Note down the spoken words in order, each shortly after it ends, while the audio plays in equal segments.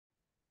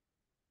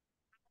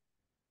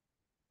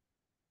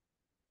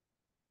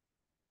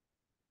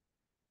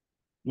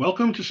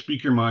Welcome to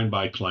Speak Your Mind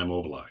by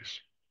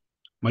Climobilize.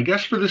 My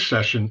guest for this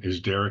session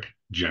is Derrick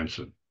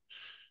Jensen.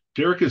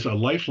 Derrick is a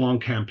lifelong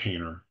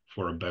campaigner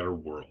for a better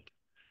world.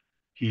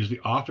 He is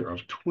the author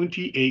of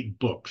 28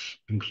 books,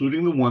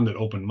 including the one that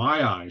opened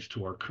my eyes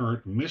to our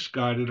current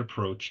misguided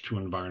approach to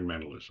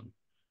environmentalism,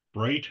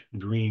 Bright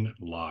Green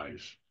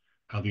Lies: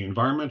 How the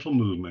Environmental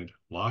Movement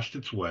Lost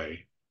Its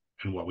Way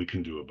and What We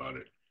Can Do About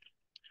It.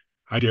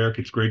 Hi, Derrick.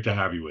 It's great to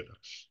have you with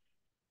us.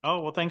 Oh,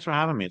 well, thanks for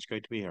having me. It's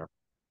great to be here.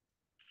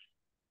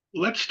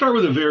 Let's start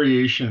with a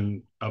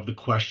variation of the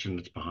question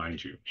that's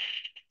behind you.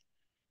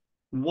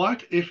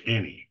 What, if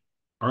any,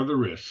 are the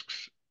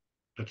risks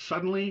that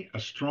suddenly a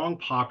strong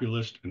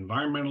populist,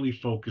 environmentally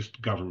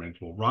focused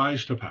government will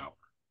rise to power,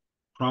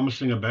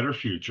 promising a better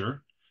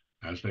future,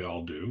 as they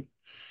all do,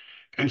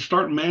 and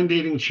start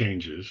mandating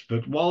changes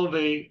that, while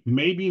they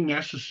may be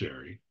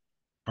necessary,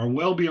 are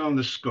well beyond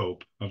the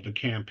scope of the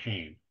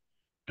campaign,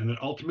 and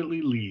that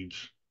ultimately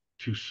leads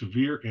to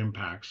severe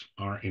impacts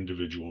on our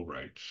individual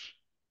rights?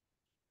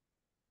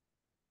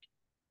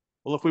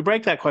 Well, if we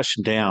break that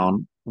question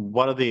down,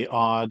 what are the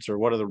odds or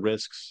what are the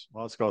risks?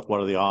 Well, let's go with what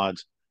are the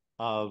odds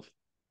of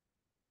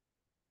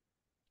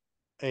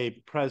a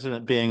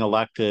president being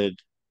elected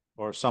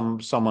or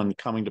someone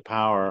coming to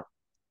power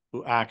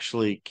who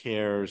actually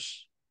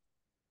cares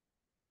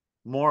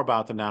more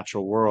about the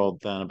natural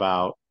world than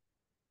about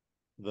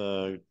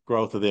the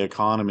growth of the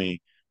economy.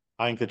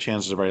 I think the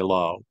chances are very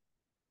low.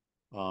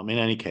 In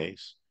any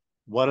case,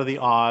 what are the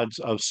odds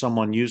of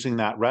someone using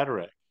that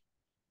rhetoric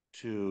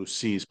to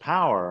seize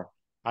power?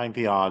 I think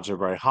the odds are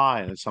very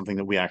high, and it's something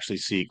that we actually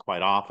see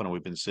quite often, and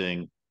we've been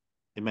seeing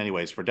in many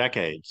ways for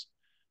decades.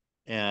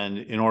 And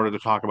in order to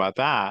talk about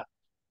that,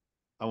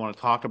 I want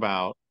to talk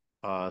about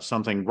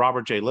something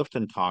Robert J.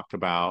 Lifton talked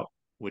about,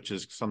 which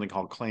is something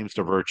called claims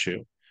to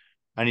virtue.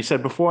 And he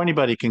said before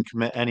anybody can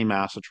commit any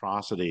mass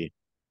atrocity,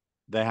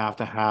 they have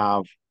to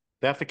have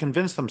they have to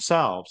convince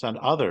themselves and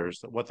others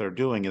that what they're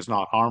doing is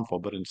not harmful,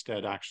 but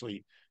instead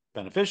actually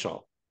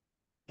beneficial.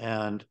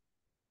 And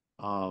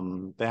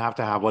they have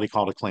to have what he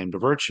called a claim to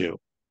virtue.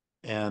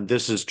 And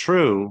this is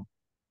true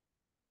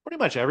pretty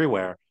much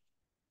everywhere.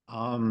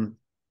 Um,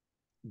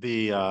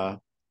 the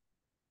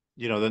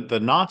the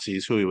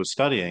Nazis who he was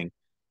studying,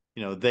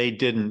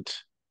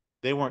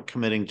 they weren't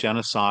committing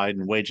genocide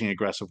and waging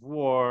aggressive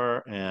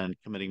war and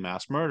committing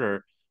mass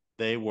murder.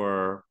 They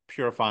were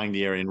purifying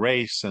the Aryan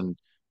race and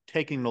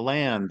taking the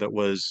land that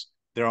was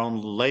their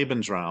own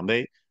Lebensraum.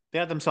 They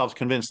had themselves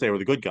convinced they were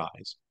the good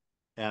guys.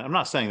 And I'm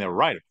not saying they were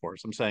right, of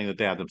course. I'm saying that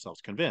they had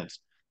themselves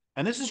convinced.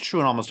 And this is true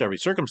in almost every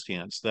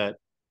circumstance that,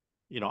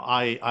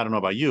 I don't know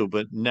about you,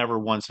 but never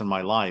once in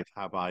my life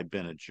have I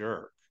been a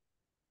jerk,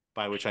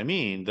 by which I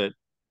mean that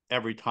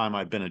every time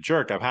I've been a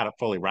jerk, I've had it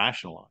fully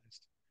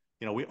rationalized.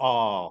 You know, we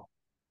all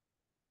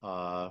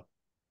uh,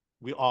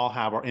 we all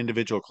have our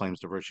individual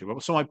claims to virtue.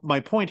 So my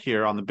point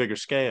here on the bigger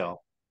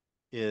scale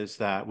is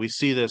that we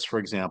see this, for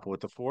example, with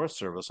the Forest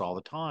Service all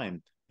the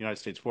time, United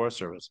States Forest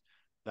Service,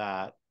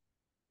 that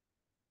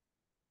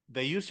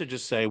they used to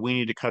just say we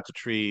need to cut the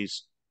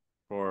trees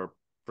for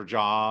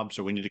jobs,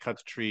 or we need to cut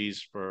the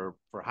trees for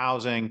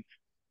housing,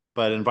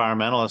 but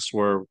environmentalists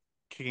were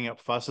kicking up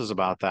fusses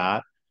about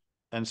that.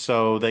 And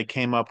so they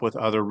came up with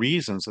other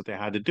reasons that they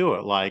had to do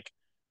it, like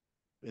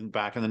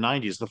back in the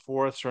 90s, the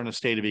forests are in a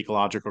state of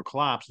ecological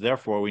collapse,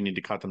 therefore we need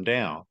to cut them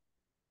down.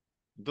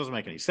 It doesn't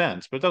make any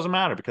sense, but it doesn't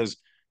matter because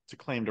it's a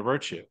claim to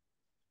virtue.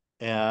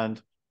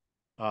 And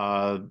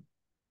uh,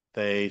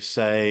 they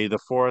say the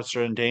forests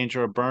are in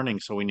danger of burning,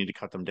 so we need to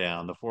cut them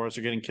down. The forests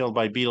are getting killed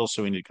by beetles,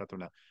 so we need to cut them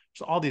down.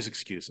 So all these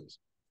excuses.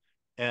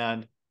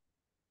 And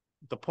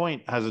the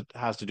point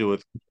has to do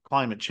with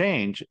climate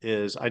change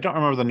is I don't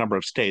remember the number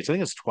of states. I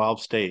think it's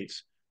 12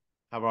 states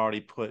have already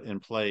put in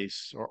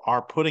place or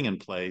are putting in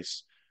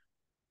place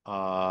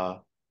uh,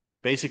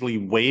 basically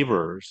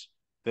waivers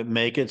that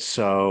make it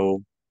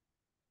so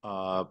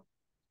uh,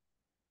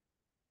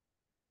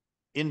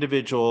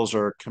 individuals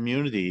or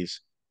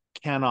communities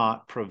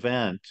cannot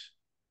prevent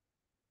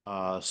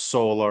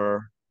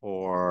solar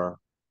or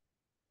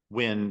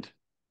wind,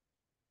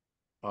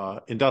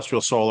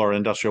 industrial solar,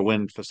 industrial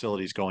wind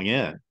facilities going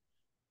in.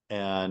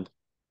 And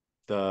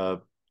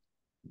the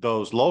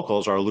those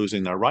locals are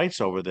losing their rights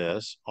over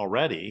this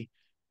already.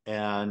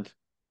 And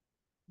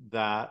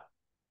that,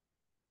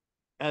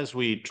 as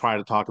we try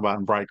to talk about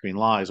in Bright Green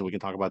Lies, and we can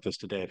talk about this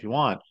today if you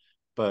want,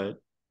 but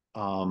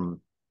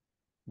um,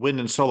 wind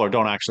and solar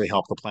don't actually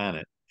help the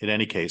planet in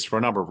any case for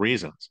a number of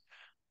reasons.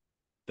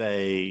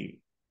 They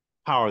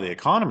power the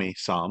economy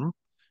some,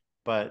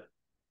 but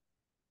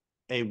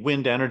a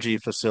wind energy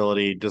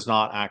facility does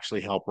not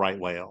actually help right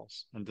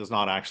whales and does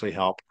not actually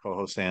help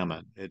coho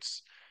salmon.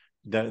 It's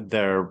that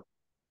they're,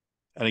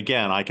 and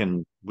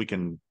again, we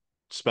can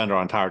spend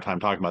our entire time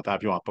talking about that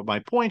if you want. But my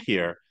point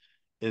here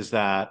is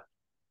that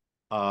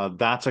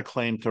that's a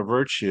claim to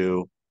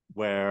virtue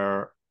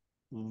where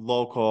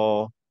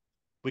local,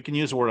 we can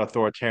use the word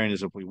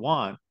authoritarianism if we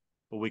want,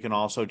 but we can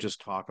also just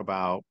talk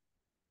about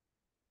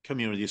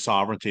community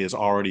sovereignty is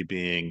already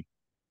being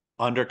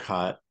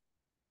undercut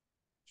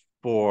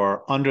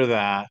for under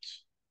that.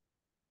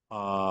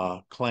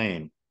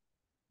 claim,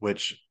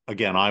 which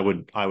again I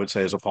would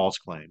say is a false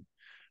claim.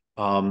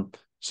 Um,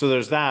 so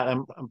there's that,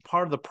 and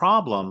part of the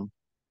problem,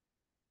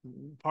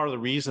 part of the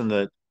reason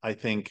that I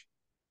think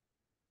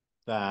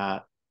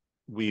that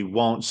we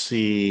won't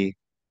see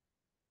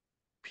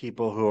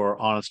people who are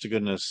honest to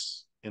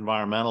goodness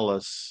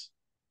environmentalists,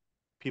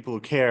 people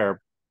who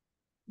care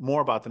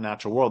more about the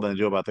natural world than they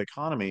do about the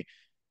economy,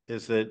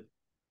 is that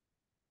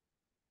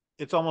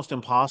it's almost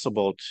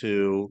impossible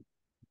to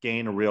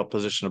gain a real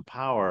position of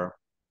power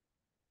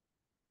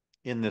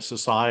in this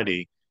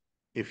society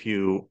if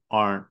you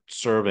aren't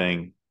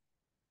serving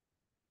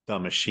the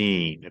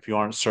machine, if you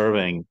aren't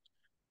serving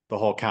the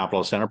whole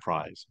capitalist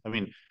enterprise. I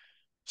mean,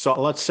 so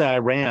let's say I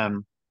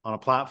ran on a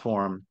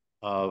platform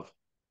of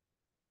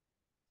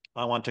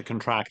I want to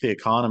contract the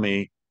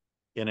economy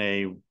in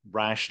a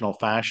rational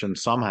fashion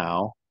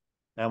somehow.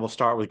 And we'll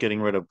start with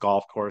getting rid of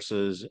golf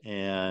courses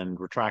and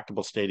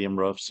retractable stadium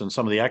roofs and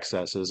some of the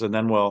excesses. And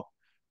then we'll,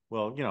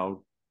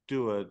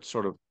 do a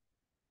sort of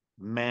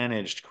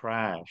managed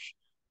crash.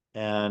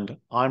 And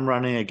I'm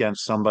running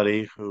against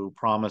somebody who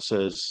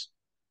promises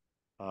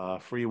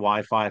free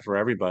Wi-Fi for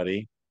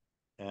everybody.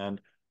 And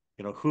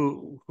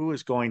who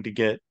is going to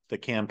get the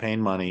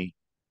campaign money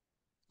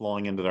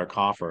flowing into their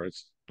coffer?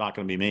 It's not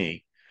going to be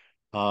me.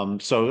 And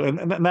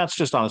that's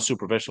just on a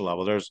superficial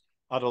level. There's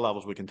other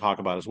levels we can talk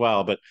about as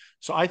well. But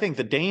so I think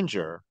the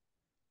danger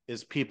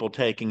is people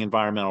taking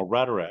environmental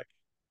rhetoric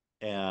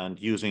and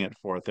using it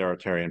for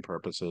authoritarian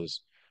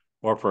purposes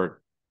or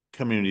for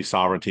community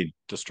sovereignty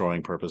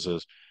destroying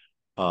purposes.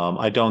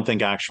 I don't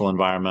think actual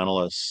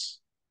environmentalists,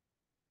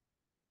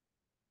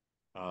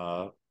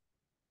 uh,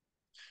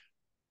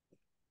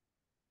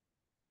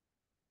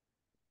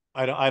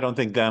 I don't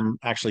think them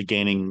actually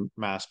gaining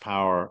mass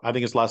power. I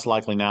think it's less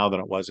likely now than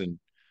it was in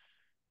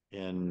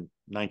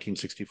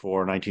 1964,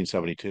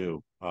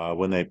 1972,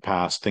 when they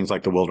passed things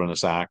like the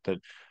Wilderness Act. That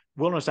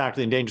Wilderness Act,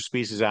 the Endangered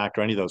Species Act,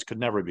 or any of those could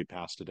never be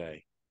passed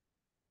today.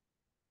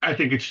 I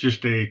think it's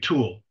just a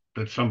tool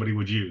that somebody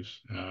would use,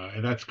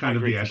 and that's I kind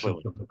of agree the essence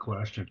completely. of the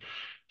question.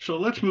 So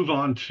let's move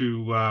on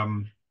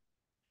to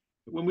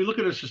when we look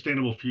at a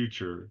sustainable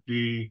future,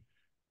 the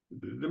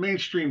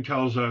mainstream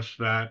tells us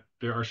that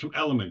there are some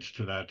elements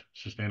to that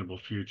sustainable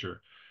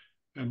future.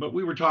 But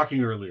we were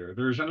talking earlier,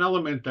 there's an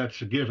element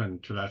that's a given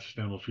to that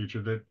sustainable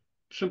future that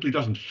simply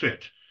doesn't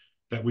fit,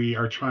 that we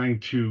are trying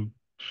to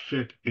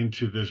fit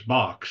into this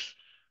box.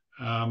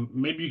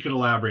 Maybe you could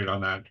elaborate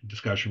on that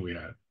discussion we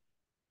had.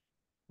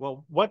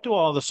 Well, what do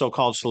all the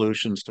so-called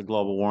solutions to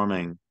global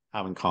warming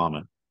have in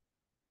common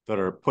that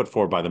are put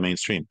forward by the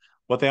mainstream?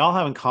 What they all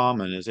have in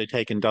common is they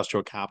take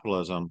industrial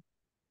capitalism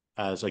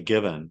as a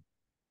given,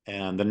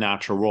 and the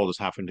natural world is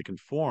having to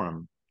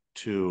conform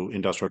to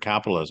industrial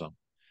capitalism.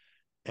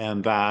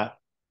 And that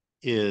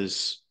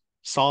is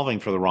solving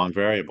for the wrong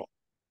variable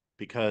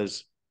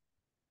because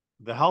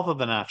the health of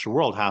the natural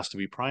world has to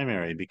be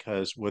primary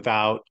because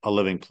without a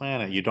living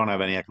planet, you don't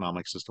have any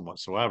economic system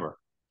whatsoever.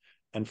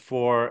 And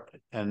for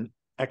an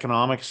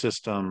economic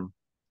system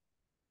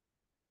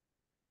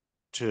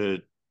to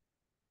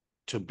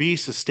to be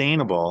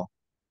sustainable,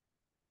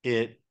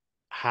 it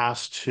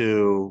has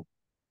to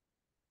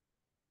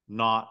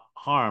not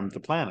harm the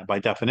planet by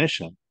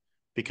definition.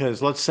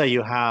 Because let's say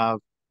you have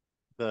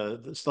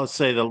let's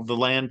say the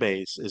land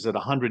base is at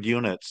 100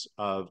 units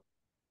of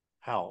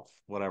health,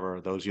 whatever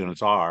those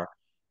units are,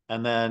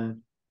 and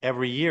then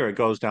every year it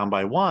goes down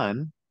by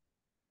one.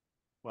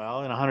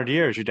 Well, in 100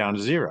 years, you're down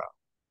to zero.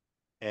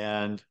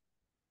 And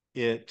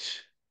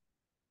it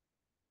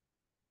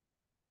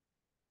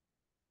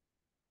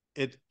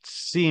it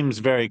seems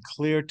very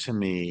clear to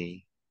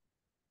me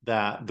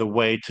that the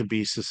way to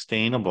be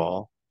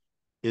sustainable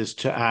is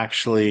to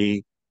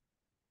actually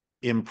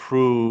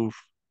improve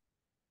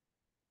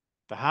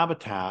the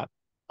habitat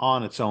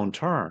on its own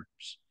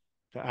terms,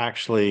 to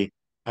actually,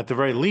 at the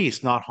very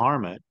least, not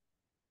harm it,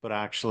 but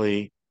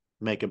actually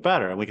make it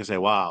better. And we can say,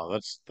 wow,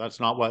 that's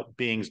not what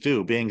beings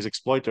do. Beings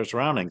exploit their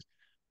surroundings.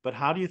 But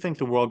how do you think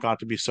the world got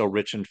to be so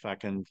rich and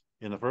fecund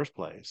in the first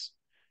place?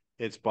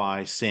 It's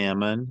by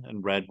salmon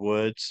and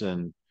redwoods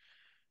and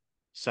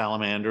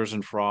salamanders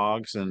and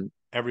frogs and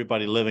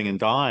everybody living and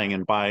dying.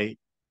 And by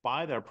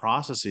their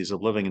processes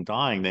of living and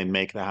dying, they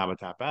make the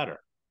habitat better.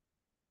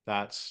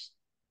 That's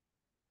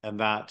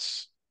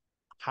that's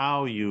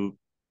how you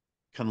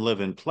can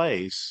live in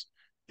place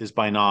is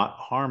by not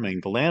harming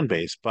the land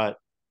base. But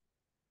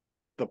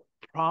the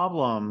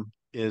problem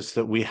is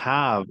that we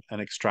have an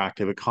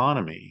extractive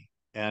economy.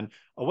 And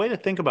a way to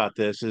think about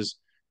this is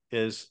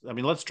I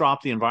mean, let's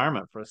drop the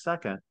environment for a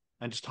second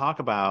and just talk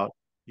about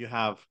you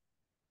have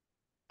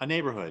a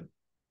neighborhood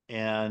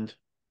and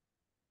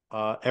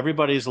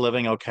everybody's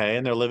living okay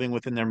and they're living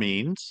within their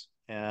means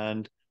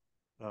and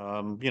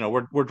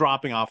we're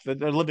dropping off.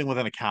 They're living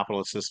within a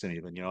capitalist system,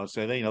 even.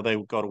 So they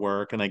go to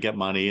work and they get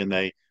money and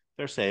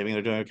they're saving,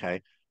 they're doing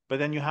okay. But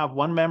then you have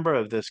one member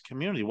of this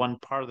community, one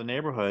part of the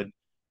neighborhood,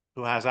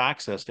 who has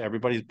access to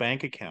everybody's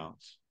bank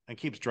accounts and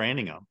keeps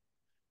draining them,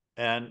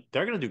 and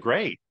they're going to do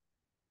great.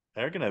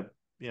 They're going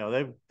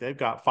to, they've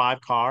got 5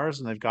 cars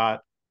and they've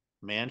got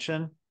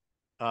mansion.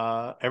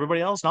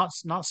 Everybody else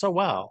not so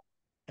well.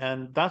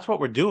 And that's what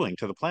we're doing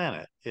to the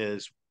planet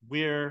is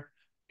we're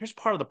here's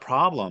part of the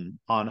problem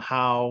on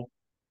how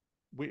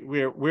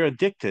we're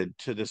addicted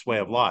to this way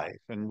of life.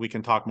 And we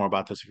can talk more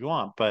about this if you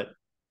want, but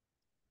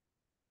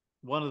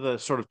one of the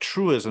sort of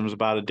truisms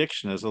about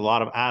addiction is a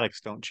lot of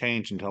addicts don't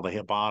change until they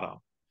hit bottom.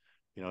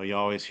 You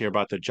always hear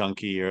about the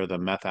junkie or the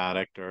meth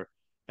addict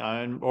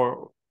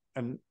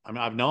and I mean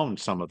I've known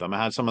some of them.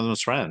 I had some of them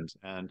as friends,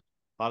 and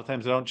a lot of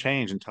times they don't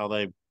change until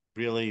they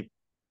really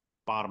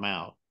bottom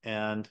out.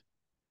 And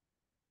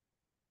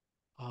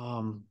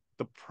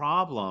the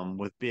problem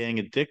with being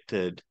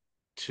addicted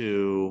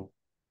to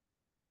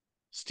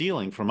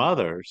stealing from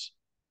others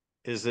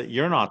is that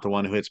you're not the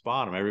one who hits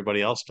bottom.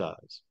 Everybody else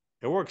does.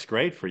 It works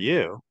great for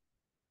you.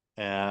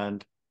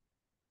 And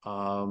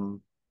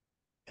um,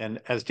 and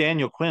as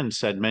Daniel Quinn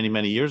said many,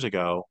 many years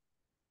ago,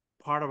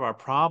 part of our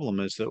problem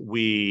is that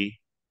we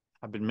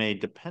have been made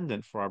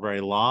dependent for our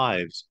very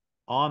lives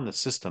on the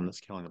system that's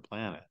killing the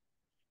planet.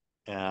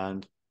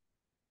 And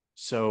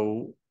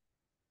so,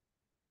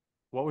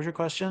 what was your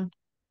question?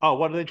 Oh,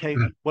 what do they take?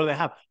 What do they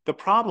have? The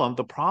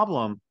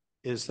problem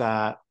is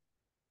that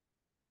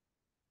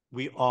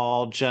we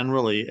all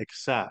generally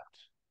accept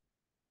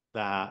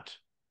that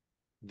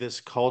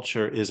this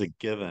culture is a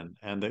given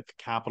and that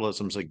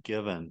capitalism's a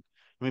given.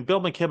 I mean,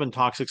 Bill McKibben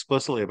talks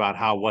explicitly about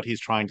how what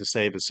he's trying to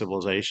save is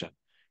civilization.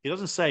 He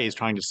doesn't say he's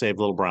trying to save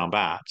little brown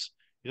bats.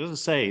 He doesn't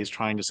say he's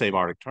trying to save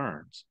Arctic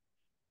terns.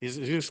 He's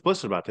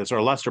explicit about this.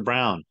 Or Lester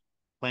Brown,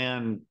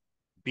 Plan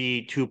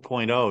B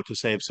 2.0 to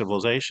save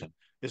civilization.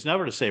 It's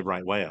never to save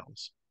right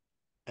whales.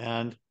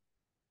 And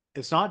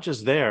it's not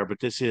just there, but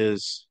this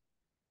is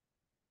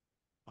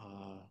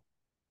uh,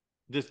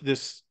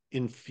 this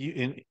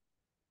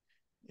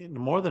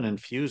more than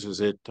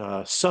infuses it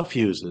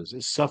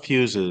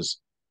suffuses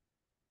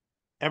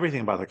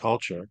everything about the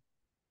culture.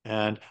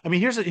 And I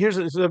mean,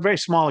 it's a very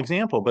small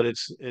example, but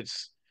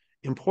it's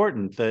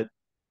important that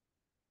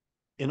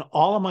in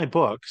all of my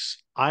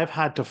books I've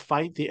had to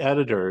fight the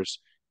editors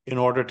in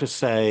order to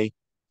say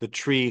the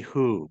tree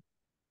who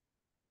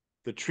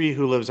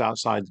lives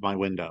outside my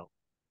window,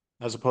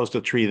 as opposed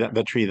to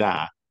the tree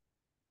that.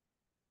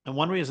 And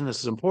one reason this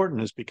is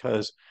important is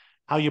because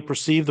how you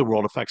perceive the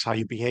world affects how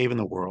you behave in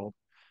the world.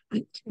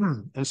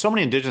 And so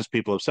many indigenous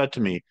people have said to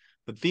me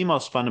that the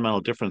most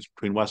fundamental difference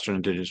between Western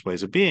and indigenous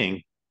ways of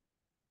being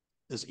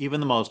is even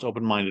the most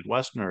open-minded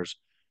Westerners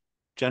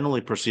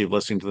generally perceive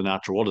listening to the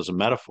natural world as a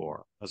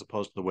metaphor, as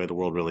opposed to the way the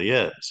world really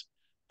is.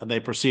 And they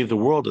perceive the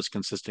world as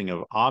consisting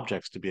of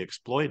objects to be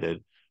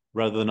exploited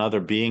rather than other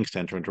beings to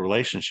enter into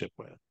relationship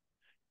with.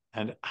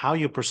 And how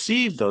you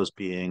perceive those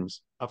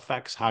beings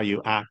affects how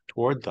you act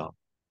toward them.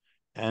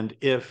 And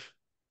if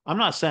I'm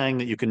not saying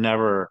that you can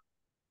never,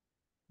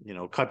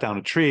 cut down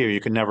a tree or you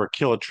can never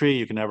kill a tree,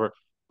 you can never,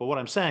 but what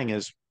I'm saying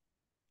is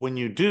when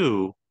you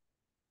do,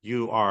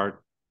 you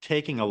are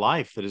taking a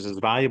life that is as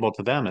valuable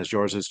to them as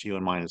yours is to you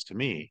and mine is to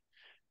me.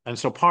 And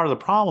so part of the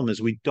problem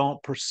is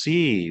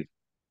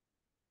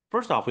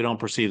first off, we don't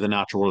perceive the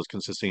natural world as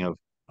consisting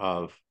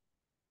of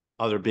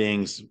other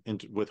beings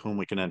with whom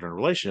we can enter a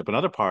relationship.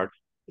 Another part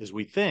is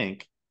we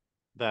think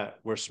that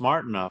we're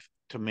smart enough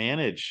to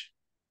manage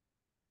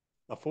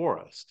a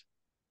forest,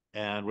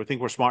 and we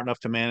think we're smart enough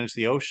to manage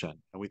the ocean,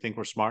 and we think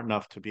we're smart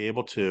enough to be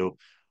able to,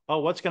 oh,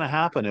 what's going to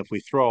happen if we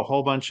throw a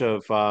whole bunch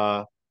of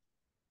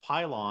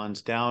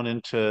pylons down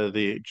into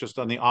the just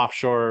on the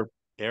offshore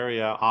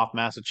area off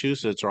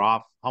Massachusetts or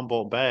off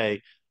Humboldt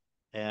Bay,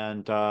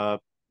 and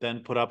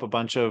then put up a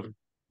bunch of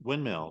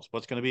windmills?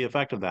 What's going to be the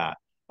effect of that?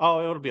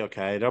 Oh, it'll be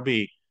okay. There'll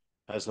be,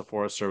 as the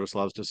Forest Service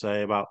loves to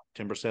say about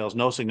timber sales,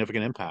 no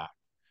significant impact.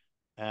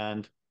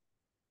 And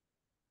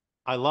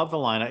I love the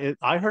line.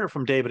 I heard it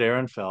from David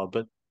Ehrenfeld,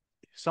 but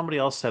somebody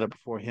else said it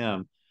before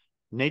him.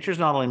 Nature's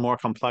not only more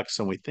complex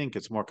than we think,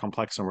 it's more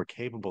complex than we're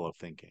capable of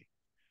thinking.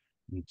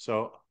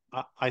 So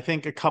I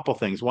think a couple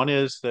things. One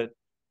is that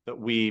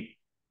we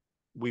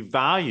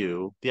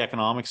value the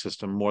economic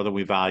system more than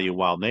we value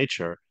wild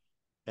nature,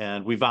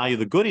 and we value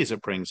the goodies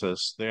it brings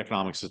us. The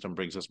economic system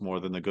brings us more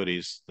than the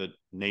goodies that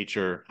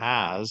nature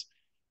has.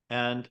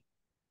 And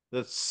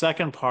the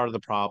second part of the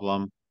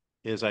problem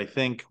is I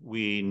think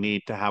we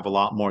need to have a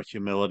lot more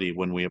humility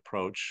when we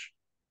approach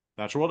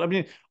natural world. I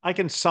mean, I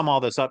can sum all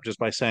this up just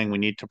by saying we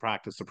need to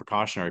practice the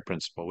precautionary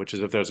principle, which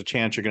is if there's a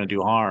chance you're going to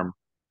do harm.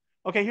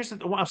 Okay,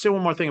 I'll say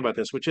one more thing about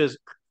this, which is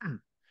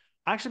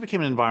I actually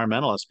became an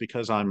environmentalist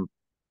because I'm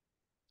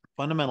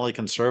fundamentally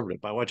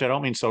conservative, by which I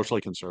don't mean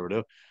socially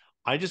conservative.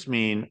 I just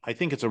mean I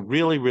think it's a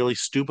really, really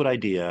stupid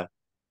idea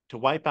to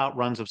wipe out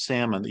runs of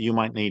salmon that you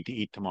might need to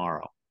eat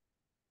tomorrow.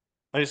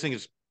 I just think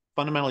it's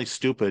fundamentally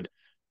stupid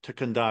to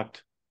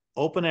conduct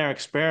open air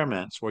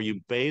experiments where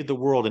you bathe the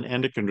world in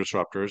endocrine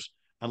disruptors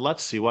and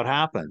let's see what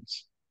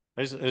happens.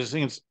 I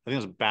think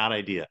it's a bad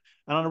idea.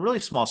 And on a really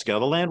small scale,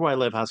 the land where I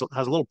live has a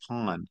little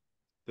pond.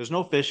 There's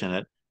no fish in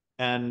it.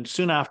 And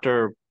soon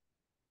after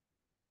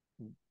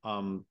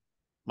um,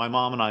 my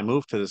mom and I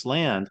moved to this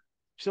land,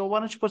 she said, well, why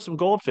don't you put some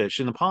goldfish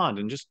in the pond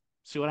and just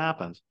see what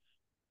happens?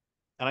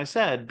 And I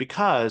said,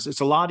 because it's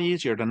a lot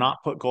easier to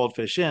not put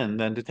goldfish in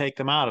than to take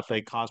them out if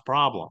they cause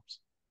problems.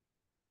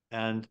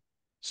 And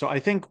so I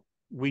think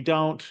we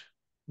don't,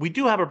 we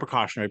do have a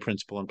precautionary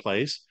principle in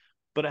place,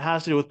 but it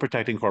has to do with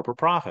protecting corporate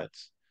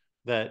profits.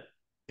 That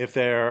if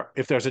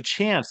there's a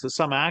chance that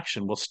some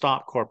action will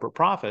stop corporate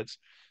profits,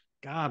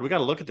 God, we got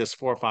to look at this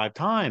 4 or 5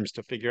 times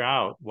to figure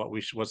out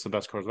what's the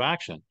best course of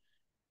action.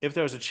 If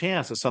there's a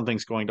chance that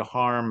something's going to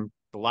harm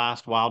the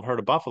last wild herd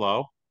of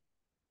buffalo,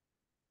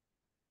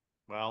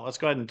 well, let's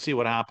go ahead and see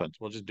what happens.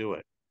 We'll just do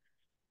it.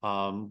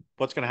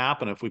 What's going to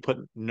happen if we put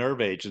nerve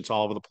agents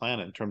all over the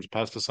planet in terms of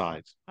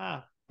pesticides?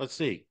 Let's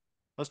see.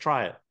 Let's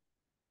try it.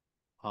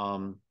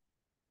 Um,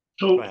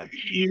 Go So ahead.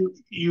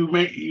 you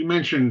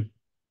mentioned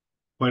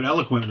quite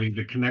eloquently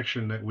the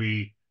connection that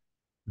we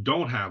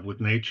don't have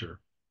with nature.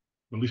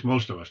 At least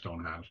most of us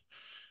don't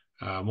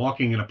have.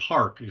 Walking in a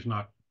park is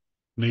not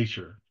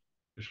nature,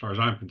 as far as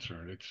I'm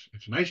concerned.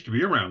 It's nice to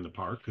be around the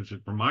park because it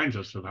reminds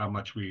us of how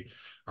much we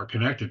are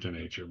connected to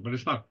nature, but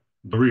it's not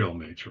the real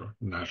nature,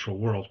 natural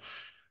world.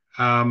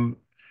 Um,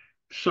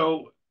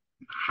 so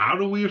how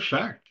do we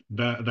affect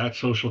that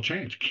social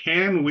change?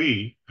 Can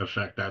we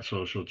affect that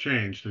social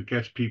change that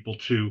gets people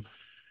to,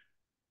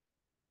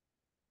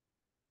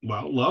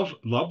 well,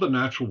 love the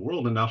natural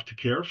world enough to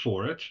care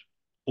for it,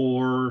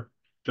 or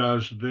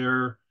does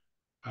their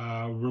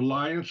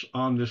reliance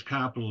on this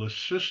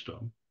capitalist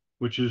system,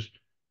 which is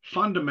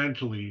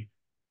fundamentally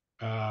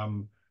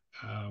um,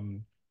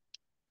 um,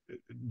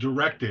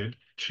 directed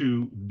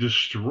to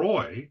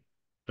destroy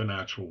the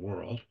natural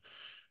world,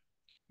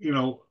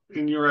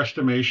 in your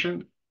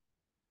estimation,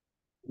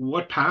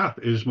 what path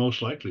is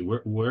most likely?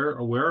 Where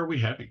are we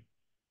heading?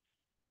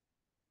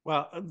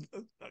 Well,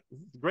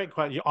 great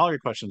question. All your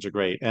questions are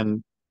great.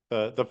 And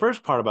the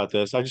first part about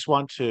this, I just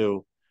want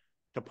to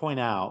point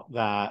out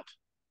that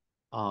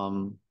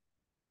um,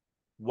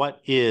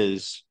 what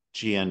is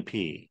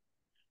GNP?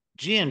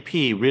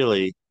 GNP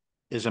really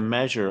is a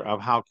measure of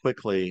how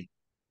quickly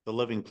the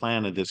living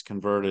planet is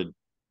converted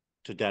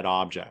to dead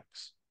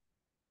objects.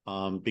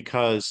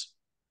 Because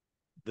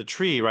the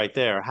tree right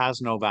there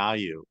has no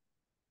value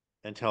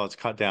until it's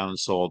cut down and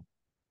sold,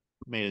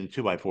 made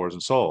into 2x4s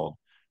and sold.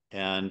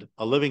 And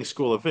a living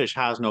school of fish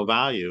has no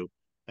value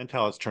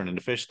until it's turned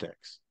into fish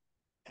sticks.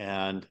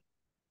 And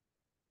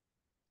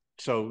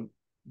so,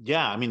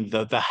 yeah, I mean,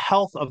 the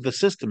health of the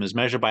system is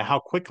measured by how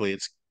quickly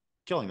it's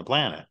killing the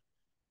planet.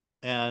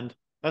 And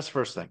that's the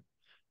first thing.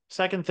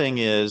 Second thing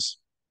is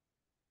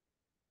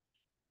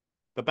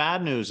the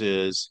bad news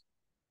is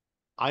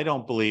I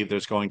don't believe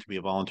there's going to be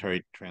a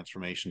voluntary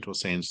transformation to a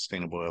sane,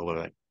 sustainable way of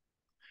living.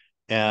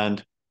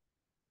 And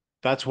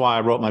that's why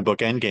I wrote my book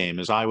Endgame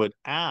is I would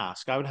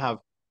have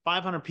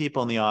 500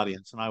 people in the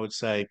audience and I would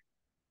say,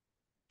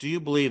 do you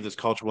believe this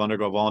culture will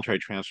undergo voluntary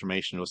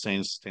transformation to a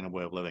sane, sustainable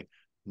way of living?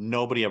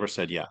 Nobody ever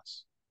said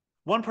yes.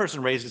 One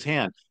person raised his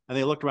hand and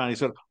they looked around and he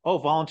said, oh,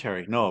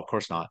 voluntary. No, of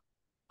course not.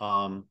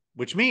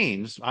 Which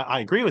means I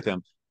agree with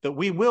him that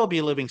we will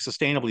be living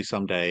sustainably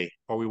someday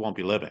or we won't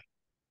be living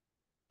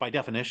by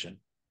definition.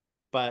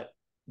 But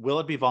will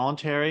it be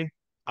voluntary?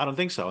 I don't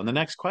think so. And the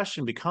next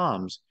question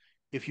becomes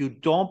if you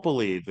don't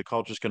believe the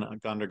culture is going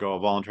to undergo a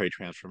voluntary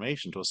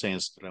transformation to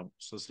a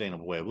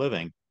sustainable way of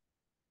living,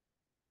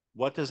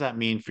 what does that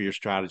mean for your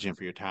strategy and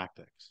for your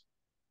tactics?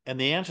 And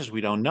the answer is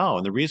we don't know.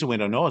 And the reason we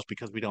don't know is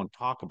because we don't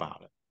talk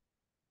about it.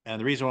 And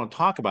the reason we don't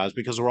talk about it is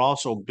because we're all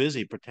so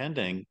busy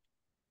pretending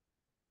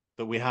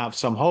that we have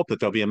some hope that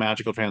there'll be a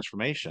magical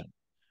transformation.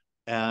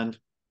 And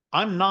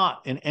I'm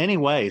not in any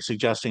way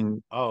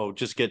suggesting, oh,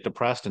 just get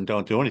depressed and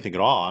don't do anything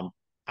at all. I'm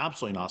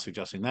absolutely not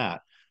suggesting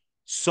that.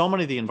 So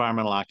many of the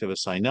environmental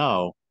activists I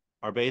know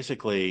are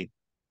basically,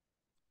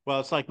 well,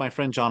 it's like my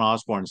friend John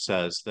Osborne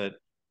says that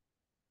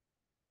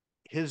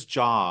his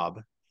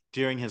job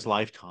during his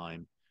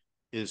lifetime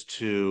is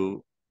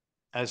to,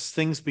 as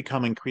things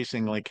become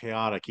increasingly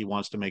chaotic, he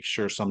wants to make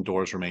sure some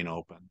doors remain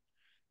open.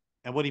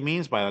 And what he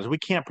means by that is we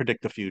can't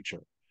predict the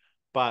future,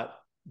 but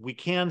we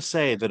can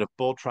say that if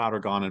bull trout are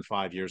gone in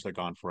 5 years, they're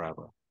gone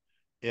forever.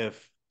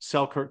 If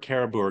Selkirk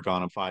caribou are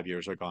gone in 5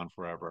 years, they're gone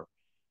forever.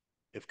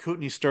 If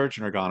Kootenai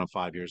sturgeon are gone in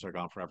 5 years, they're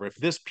gone forever. If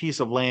this piece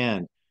of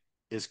land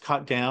is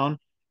cut down,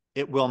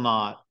 it will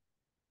not,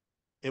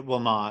 it will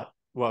not,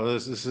 well,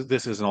 this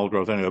is an old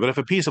growth anyway, but if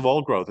a piece of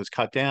old growth is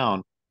cut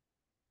down,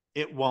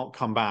 it won't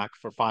come back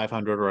for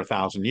 500 or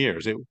 1,000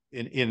 years.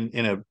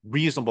 In a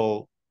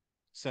reasonable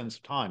sense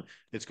of time,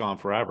 it's gone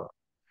forever.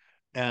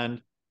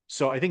 And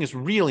so I think it's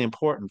really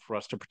important for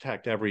us to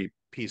protect every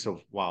piece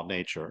of wild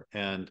nature.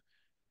 And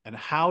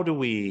how do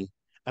we,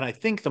 and I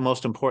think the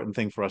most important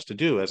thing for us to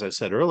do, as I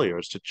said earlier,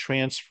 is to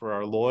transfer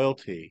our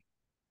loyalty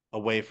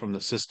away from the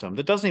system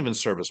that doesn't even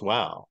serve us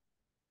well.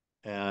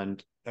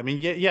 And I mean,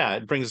 yeah,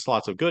 it brings us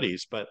lots of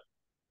goodies, but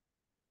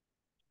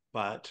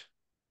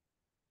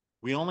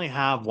we only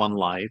have one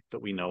life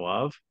that we know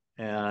of.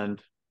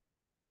 And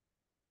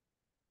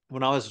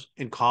when I was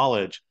in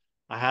college,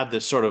 I had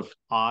this sort of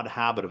odd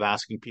habit of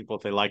asking people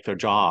if they liked their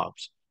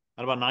jobs.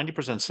 And about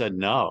 90% said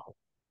no.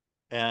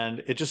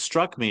 And it just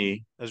struck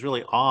me as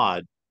really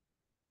odd.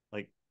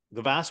 Like,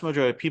 the vast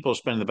majority of people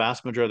spend the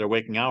vast majority of their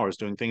waking hours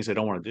doing things they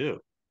don't want to do.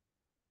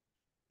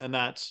 And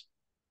that's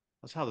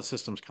how the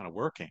system's kind of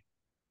working.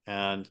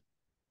 And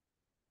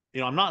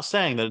I'm not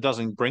saying that it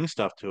doesn't bring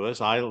stuff to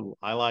us. I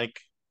like,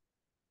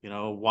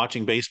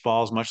 watching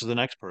baseball as much as the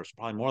next person,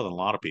 probably more than a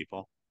lot of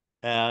people.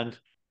 And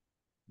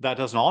that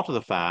doesn't alter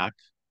the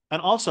fact.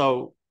 And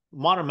also,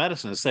 modern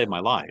medicine has saved my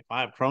life.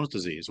 I have Crohn's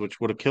disease, which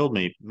would have killed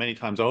me many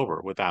times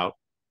over without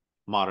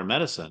modern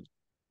medicine.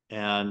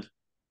 And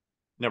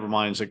never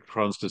mind that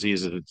Crohn's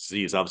disease is a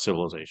disease of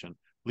civilization.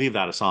 Leave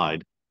that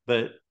aside.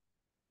 But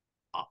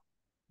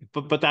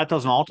but that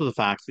doesn't alter the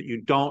fact that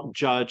you don't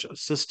judge a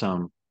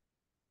system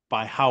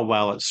by how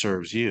well it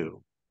serves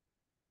you.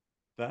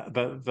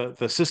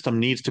 The system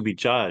needs to be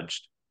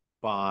judged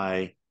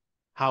by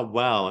how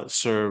well it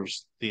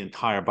serves the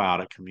entire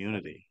biotic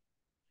community.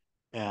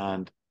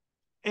 And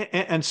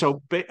and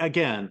so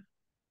again,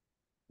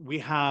 we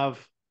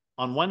have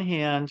on one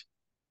hand,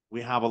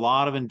 we have a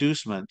lot of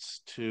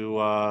inducements to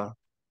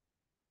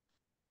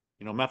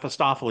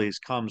Mephistopheles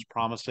comes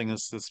promising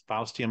us this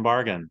Faustian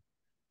bargain,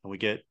 and we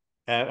get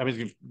I mean,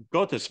 you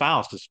go to this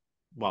Faust, is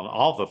well,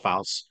 all the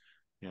Fausts,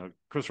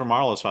 Christopher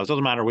Marlowe's Faust,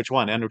 doesn't matter which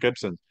one, Andrew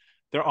Gibson,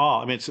 they're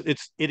all. I mean,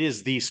 it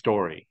is the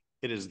story.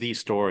 It is the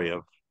story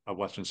of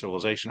Western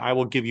civilization. I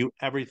will give you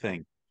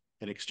everything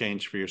in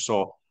exchange for your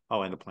soul.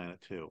 Oh, and the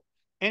planet too.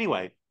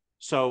 Anyway,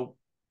 so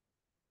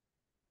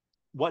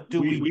what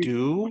do We we we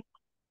do?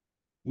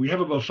 we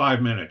have about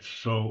 5 minutes,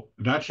 so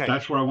that's Okay.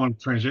 that's where I want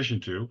to transition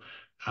to.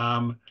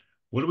 Um,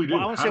 what do we Well,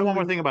 I do? want to How say do one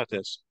more we? thing about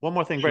this. One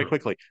more thing very Sure.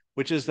 quickly,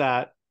 which is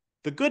that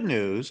the good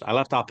news, I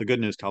left off the good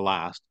news till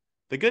last.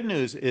 The good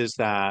news is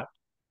that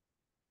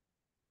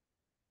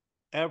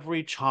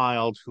every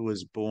child who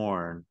is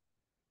born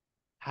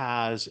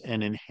has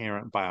an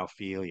inherent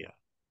biophilia,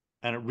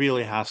 and it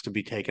really has to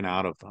be taken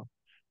out of them.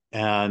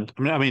 And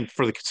I mean,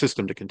 for the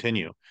system to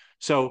continue.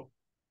 So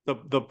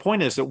the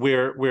point is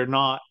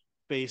that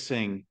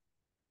facing,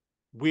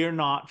 we're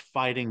not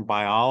fighting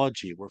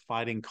biology. We're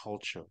fighting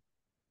culture.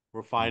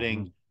 We're fighting.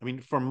 Hmm. I mean,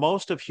 for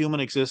most of human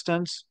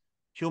existence,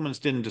 humans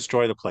didn't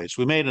destroy the place.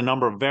 We made a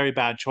number of very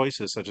bad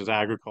choices, such as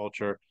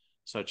agriculture,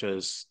 such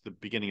as the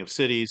beginning of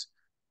cities.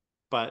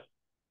 But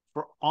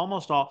for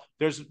almost all,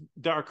 there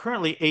are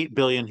currently 8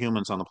 billion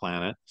humans on the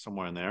planet,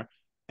 somewhere in there.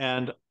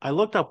 And I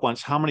looked up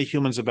once how many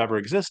humans have ever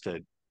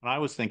existed. And I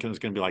was thinking it was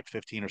going to be like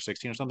 15 or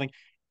 16 or something.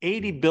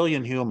 80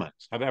 billion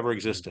humans have ever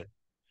existed.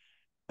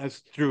 That's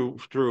through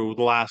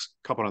the last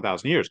couple of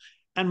thousand years.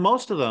 And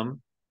most of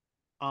them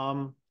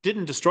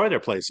didn't destroy their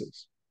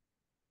places.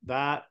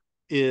 That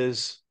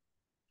is,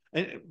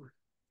 and,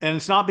 and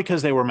it's not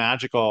because they were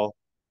magical,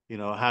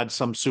 had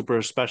some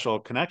super special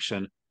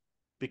connection,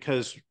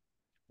 because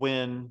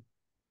when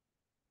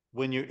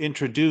you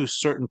introduce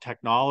certain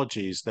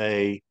technologies,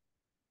 they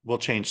will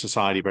change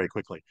society very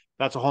quickly.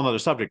 That's a whole other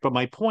subject. But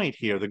my point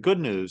here, the good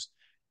news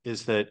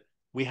is that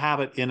we have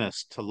it in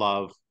us to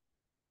love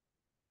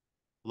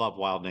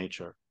wild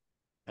nature.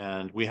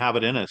 And we have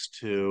it in us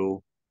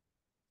to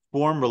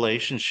form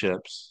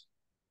relationships.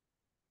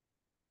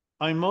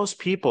 I mean, most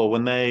people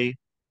when they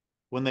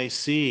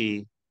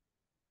see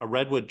a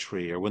redwood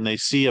tree or when they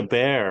see a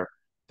bear,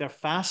 they're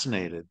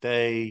fascinated.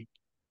 They're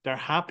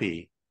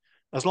happy.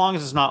 As long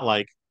as it's not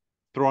like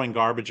throwing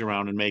garbage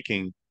around and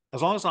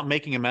as long as it's not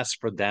making a mess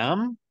for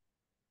them,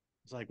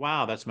 it's like,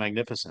 wow, that's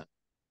magnificent.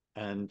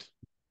 And,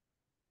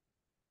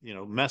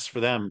 mess for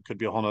them could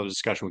be a whole nother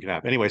discussion we could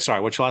have. Anyway,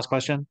 sorry, what's your last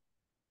question?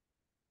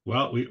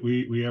 Well,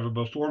 we have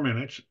about 4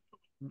 minutes.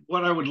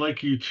 What I would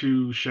like you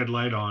to shed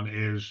light on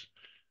is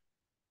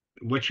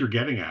what you're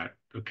getting at.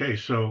 Okay,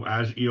 so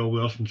as E.O.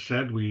 Wilson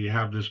said, we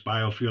have this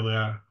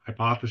biophilia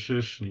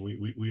hypothesis, and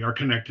we are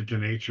connected to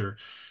nature.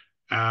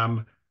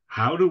 Um,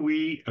 how do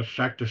we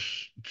affect a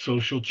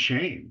social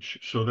change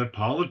so that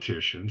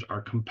politicians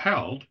are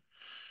compelled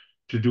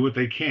to do what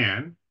they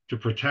can to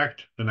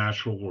protect the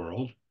natural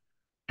world?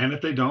 And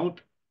if they don't,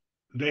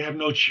 they have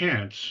no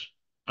chance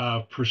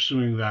of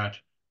pursuing that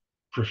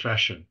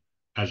profession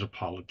as a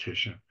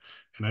politician.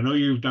 And I know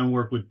you've done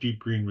work with deep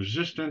green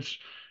resistance,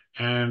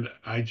 and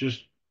I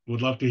just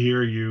would love to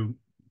hear you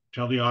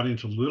tell the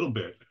audience a little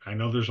bit. I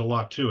know there's a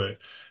lot to it.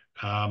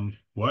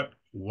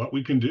 What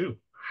we can do.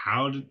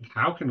 How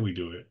can we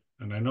do it?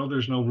 And I know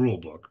there's no rule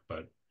book,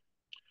 but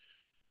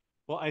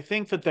Well, I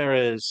think that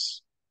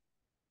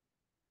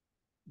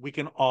we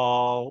can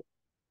all,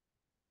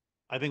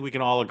 I think we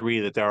can all agree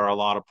that there are a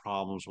lot of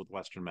problems with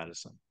Western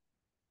medicine,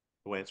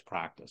 the way it's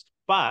practiced.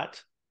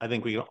 But I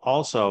think we can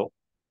also,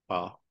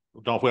 well,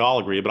 don't know if we all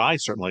agree, but I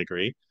certainly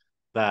agree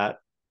that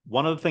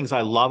one of the things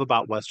I love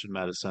about Western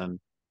medicine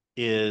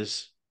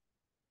is,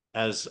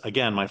 as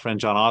again, my friend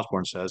John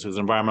Osborne says, who's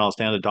an environmentalist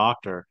and a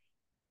doctor,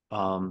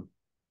 um,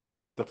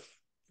 the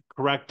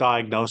correct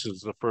diagnosis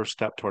is the first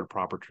step toward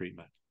proper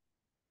treatment.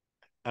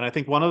 And I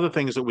think one of the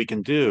things that we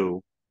can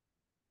do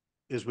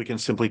is we can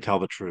simply tell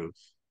the truth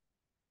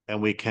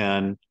and we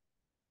can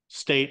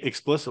state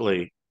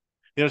explicitly.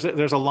 There's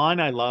a line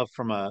I love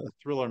from a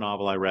thriller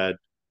novel I read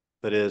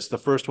that is the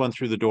first one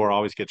through the door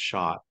always gets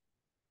shot.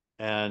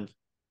 And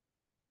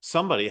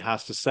somebody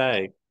has to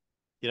say,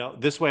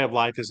 this way of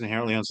life is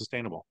inherently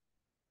unsustainable.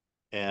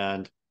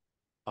 And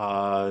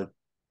uh,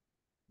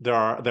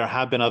 there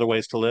have been other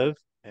ways to live,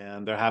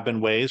 and there have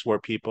been ways where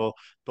people,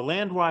 the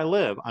land where I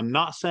live, I'm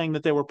not saying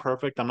that they were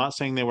perfect. I'm not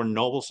saying they were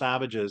noble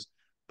savages,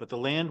 but the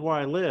land where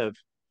I live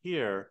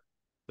here,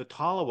 the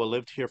Talawa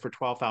lived here for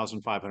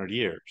 12,500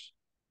 years,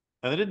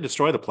 and they didn't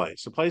destroy the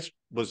place. The place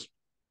was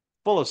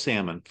full of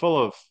salmon,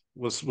 full of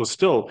was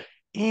still,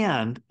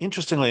 and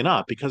interestingly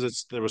enough,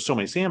 because there was so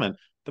many salmon,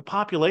 the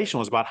population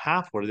was about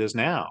half what it is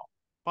now.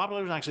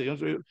 Population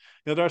actually,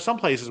 there are some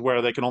places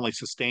where they can only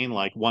sustain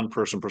like one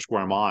person per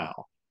square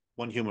mile,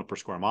 one human per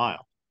square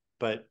mile,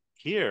 but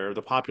here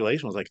the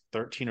population was like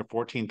 13 or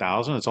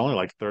 14,000. It's only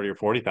like 30 or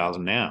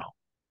 40,000 now.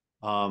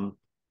 Um,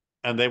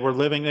 and they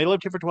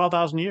lived here for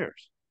 12,000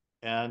 years.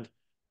 And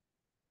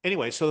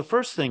anyway, so the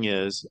first thing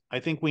is, I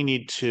think we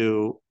need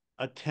to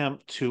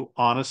attempt to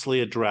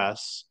honestly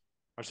address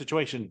our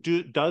situation.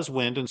 Does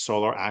wind and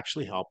solar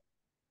actually help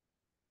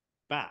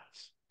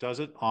bats? Does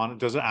it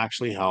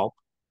actually help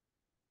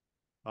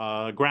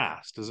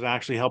grass? Does it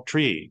actually help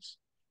trees?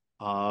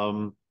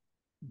 Um,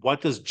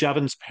 what does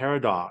Jevons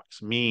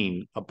paradox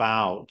mean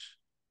uh,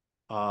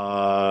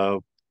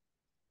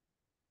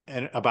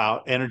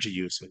 about energy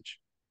usage?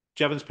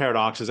 Jevons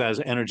paradox is as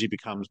energy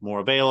becomes more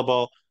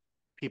available,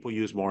 people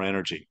use more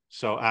energy.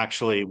 So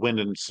actually, wind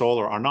and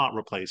solar are not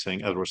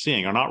replacing, as we're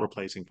seeing, are not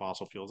replacing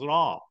fossil fuels at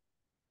all.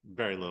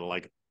 Very little,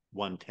 like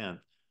 1/10.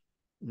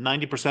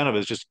 90% of it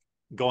is just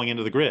going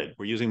into the grid.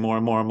 We're using more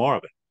and more and more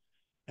of it.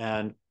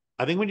 And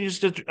I think we need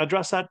to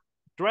address that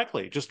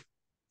directly. Just,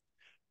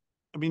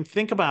 I mean,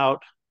 think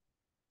about.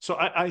 So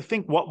I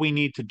think what we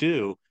need to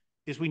do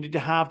is we need to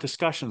have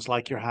discussions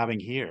like you're having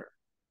here.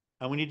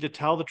 And we need to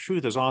tell the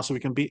truth as honest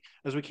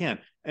as we can.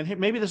 And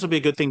maybe this will be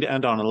a good thing to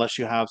end on, unless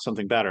you have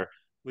something better,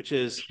 which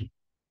is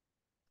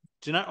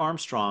Jeanette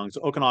Armstrong's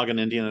Okanagan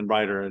Indian and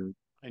writer, and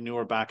I knew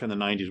her back in the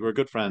 90s. We were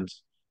good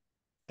friends.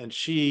 And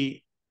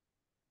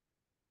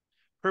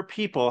her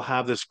people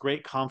have this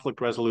great conflict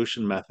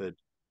resolution method.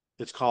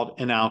 It's called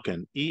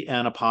Enowkin,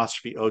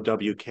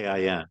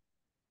 EN''OWKIN.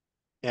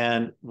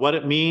 And what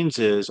it means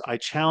is, I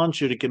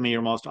challenge you to give me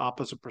your most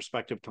opposite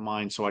perspective to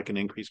mine so I can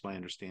increase my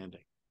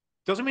understanding.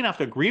 Doesn't mean I have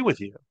to agree with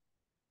you,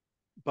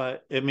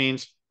 but it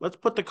means let's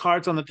put the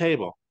cards on the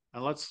table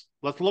and let's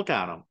look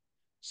at them.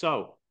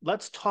 So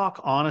let's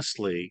talk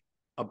honestly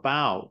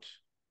about,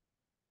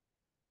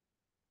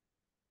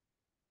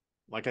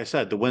 like I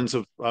said,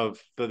 the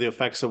the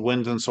effects of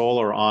winds and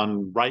solar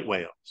on right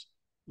whales.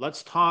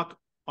 Let's talk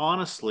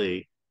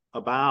honestly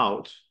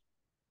about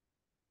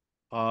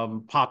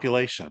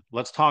population.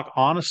 Let's talk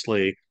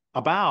honestly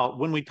about,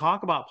 when we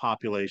talk about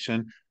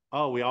population,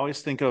 oh, we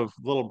always think of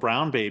little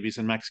brown babies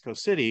in Mexico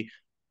City,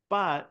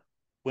 but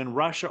when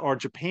Russia or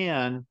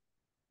Japan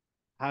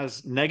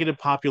has negative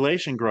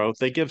population growth,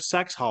 they give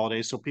sex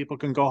holidays so people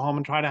can go home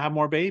and try to have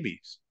more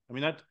babies. I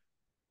mean,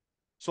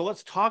 so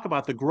let's talk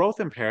about the growth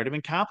imperative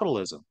in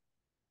capitalism.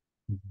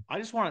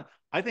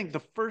 I think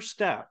the first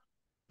step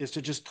is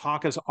to just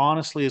talk as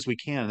honestly as we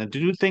can and to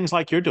do things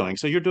like you're doing.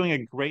 So you're doing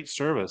a great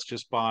service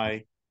just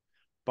by,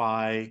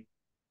 I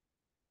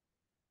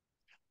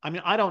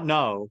mean, I don't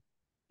know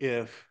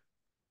if,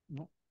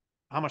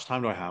 how much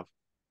time do I have?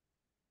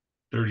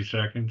 30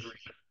 seconds.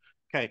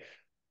 Okay.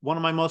 One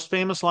of my most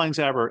famous lines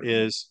ever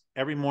is,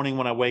 every morning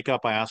when I wake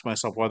up, I ask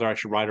myself whether I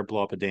should write or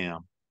blow up a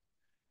dam.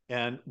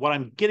 And what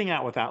I'm getting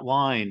at with that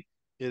line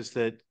is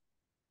that,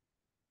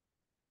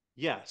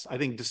 yes, I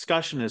think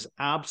discussion is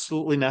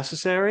absolutely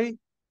necessary.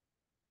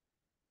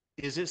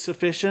 Is it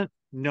sufficient?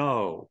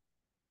 No.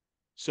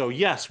 So,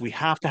 yes, we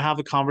have to have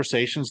the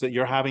conversations that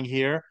you're having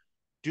here.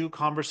 Do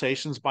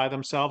conversations by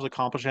themselves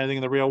accomplish anything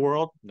in the real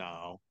world?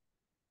 No.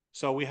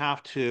 So, we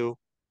have to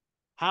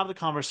have the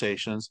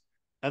conversations,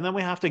 and then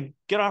we have to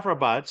get off our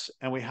butts,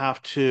 and we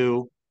have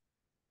to,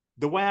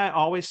 the way I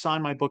always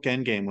sign my book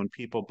Endgame when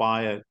people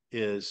buy it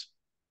is,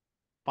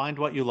 find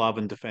what you love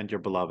and defend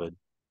your beloved.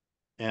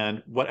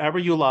 And whatever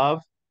you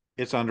love,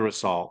 it's under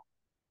assault.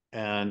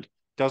 And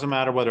doesn't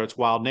matter whether it's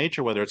wild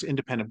nature, whether it's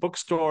independent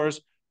bookstores,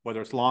 whether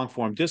it's long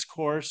form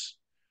discourse,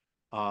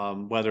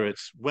 whether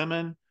it's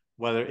women,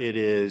 whether it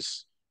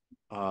is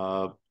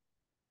uh,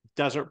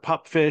 desert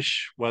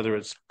pupfish, whether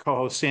it's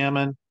coho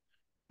salmon,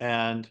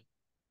 and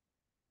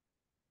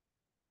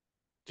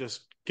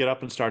just get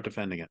up and start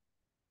defending it.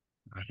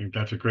 I think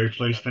that's a great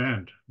place to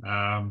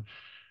end.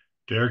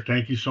 Derrick,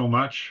 thank you so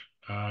much.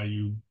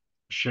 You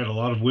shed a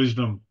lot of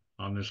wisdom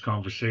on this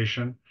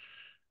conversation.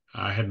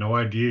 I had no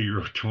idea you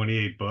wrote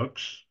 28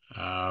 books.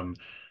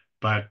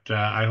 But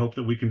I hope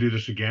that we can do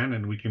this again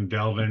and we can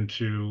delve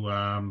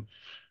into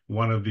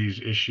one of these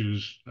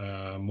issues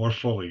more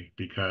fully,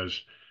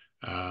 because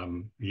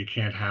you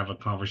can't have a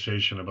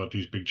conversation about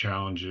these big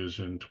challenges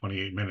in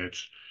 28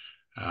 minutes.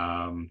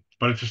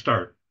 But it's a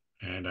start,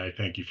 and I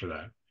thank you for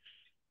that.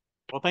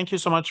 Well, thank you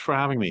so much for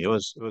having me. It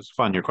was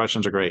fun. Your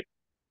questions are great.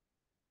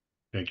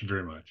 Thank you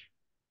very much.